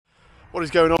What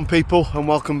is going on, people, and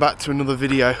welcome back to another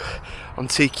video on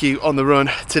TQ on the Run.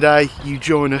 Today you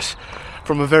join us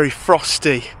from a very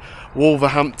frosty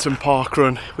Wolverhampton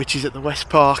Parkrun, which is at the West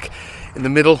Park in the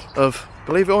middle of,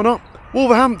 believe it or not,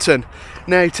 Wolverhampton.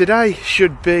 Now today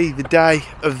should be the day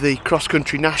of the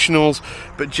cross-country nationals,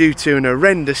 but due to an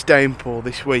horrendous downpour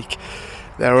this week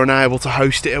they were unable to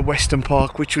host it at Weston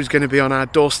Park, which was going to be on our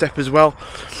doorstep as well.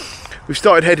 We've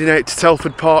started heading out to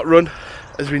Telford Parkrun,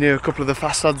 as we knew a couple of the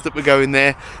fast lads that were going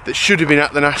there that should have been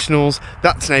at the Nationals.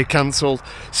 That's now cancelled,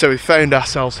 so we found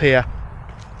ourselves here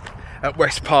at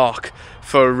West Park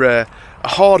for a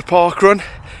hard park run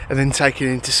and then taking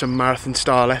it into some marathon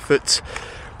style efforts.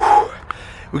 Whew.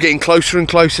 We're getting closer and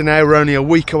closer now. We're only a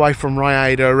week away from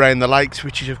Rhyada around the lakes,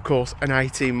 which is of course an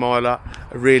 18 miler,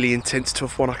 a really intense,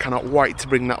 tough one. I cannot wait to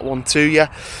bring that one to you,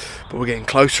 but we're getting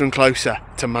closer and closer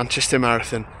to Manchester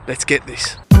Marathon. Let's get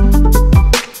this.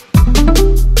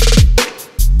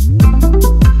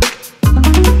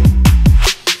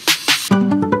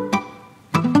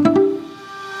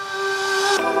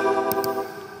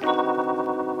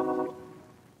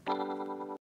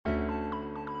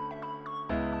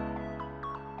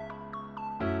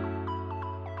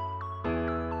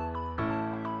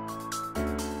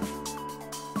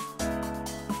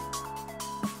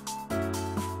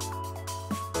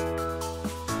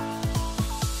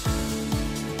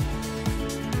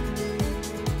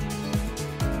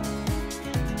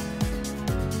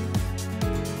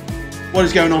 What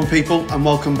is going on, people, and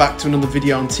welcome back to another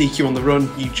video on TQ on the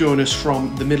Run. You join us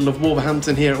from the middle of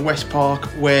Wolverhampton here at West Park,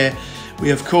 where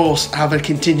we of course have a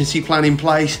contingency plan in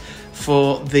place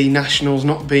for the Nationals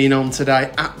not being on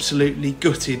today. Absolutely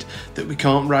gutted that we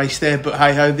can't race there, but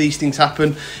hey ho, these things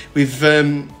happen. We've had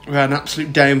an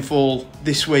absolute downfall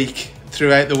this week,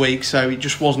 throughout the week, so it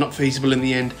just was not feasible in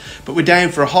the end. But we're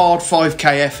down for a hard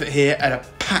 5k effort here at a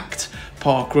packed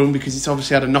park run, because it's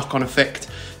obviously had a knock-on effect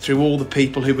through all the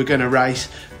people who were going to race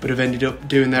but have ended up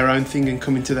doing their own thing and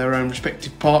coming to their own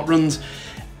respective park runs.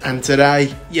 And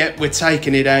today, yeah, we're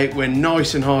taking it out. We're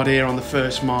nice and hard here on the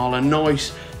first mile, a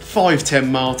nice 5-10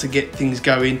 mile to get things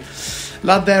going.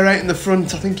 Lad there out in the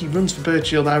front, I think he runs for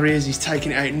Birchfield Harriers. He's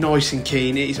taking it out nice and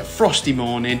keen. It is a frosty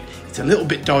morning. It's a little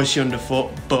bit dicey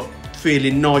underfoot, but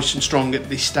feeling nice and strong at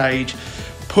this stage,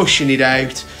 pushing it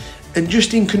out and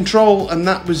just in control. And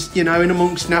that was, you know, in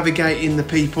amongst navigating the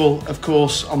people, of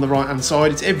course, on the right hand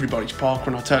side. It's everybody's park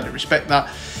run, I totally respect that.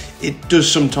 It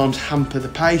does sometimes hamper the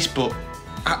pace, but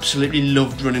absolutely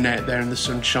loved running out there in the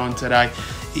sunshine today.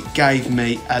 It gave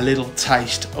me a little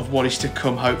taste of what is to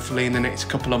come, hopefully in the next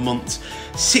couple of months.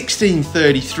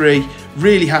 16:33,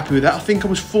 really happy with that. I think I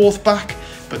was fourth back,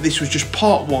 but this was just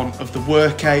part one of the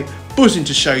workout. Buzzing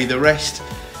to show you the rest.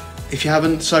 If you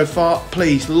haven't so far,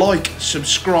 please like,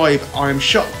 subscribe. I am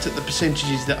shocked at the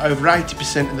percentages that over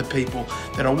 80% of the people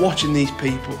that are watching these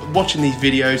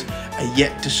videos are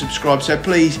yet to subscribe. So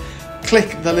please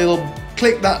click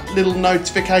that little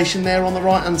notification there on the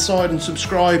right hand side and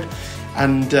subscribe,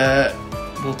 and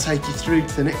we'll take you through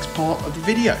to the next part of the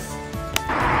video.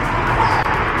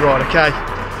 Right, okay.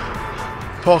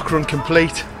 Parkrun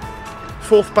complete.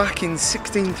 Fourth back in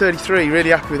 16:33.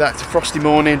 Really happy with that. It's a frosty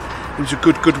morning. It was a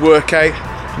good workout.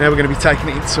 Now we're going to be taking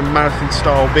it into some marathon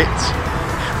style bits,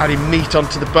 adding meat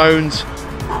onto the bones.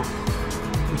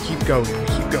 We keep going, we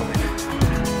keep going.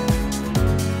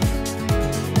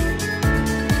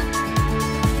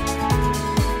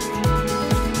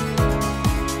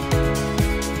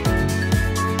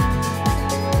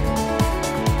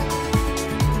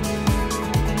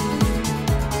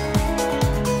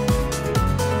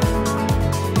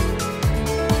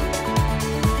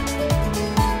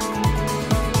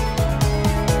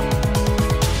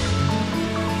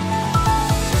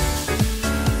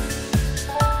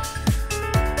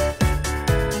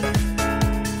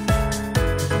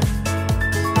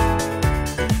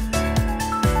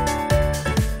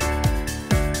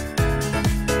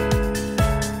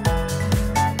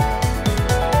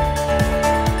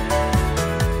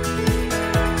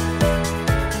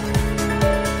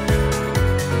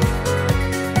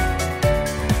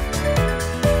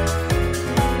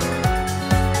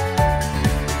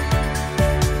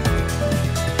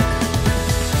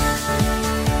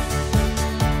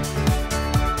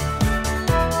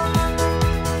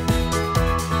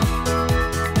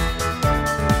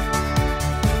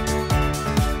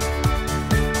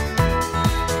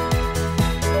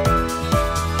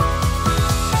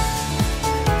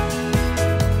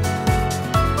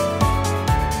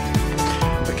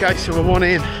 Okay, so we're one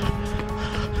in,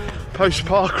 post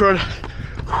parkrun,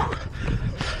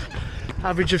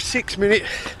 average of 6 minutes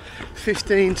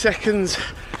 15 seconds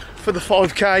for the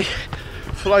 5k.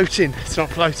 Floating, it's not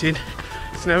floating,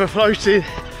 It's never floated,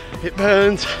 it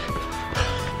burns.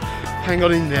 Hang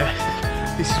on in there.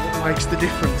 This is what makes the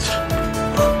difference.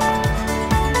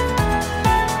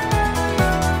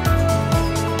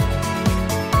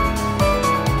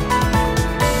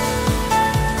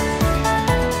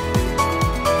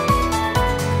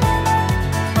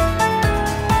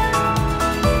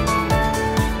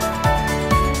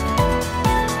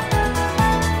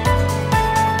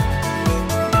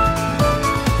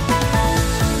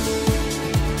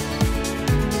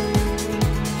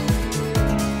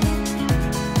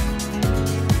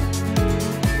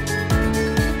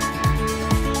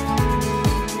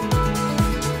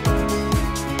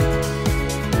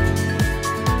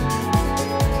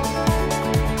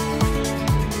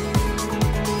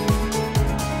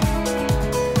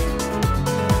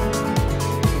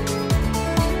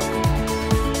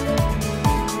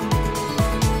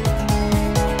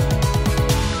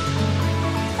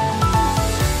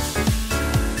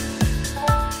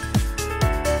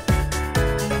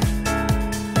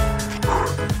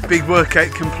 Big workout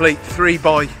complete, 3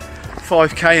 by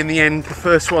 5k in the end. The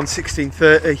first one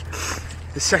 16:30,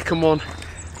 the second one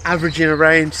averaging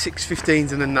around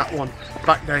 6:15s, and then that one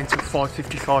back down to a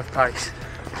 5:55 pace.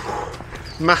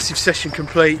 Massive session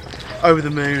complete, over the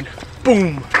moon,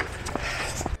 boom.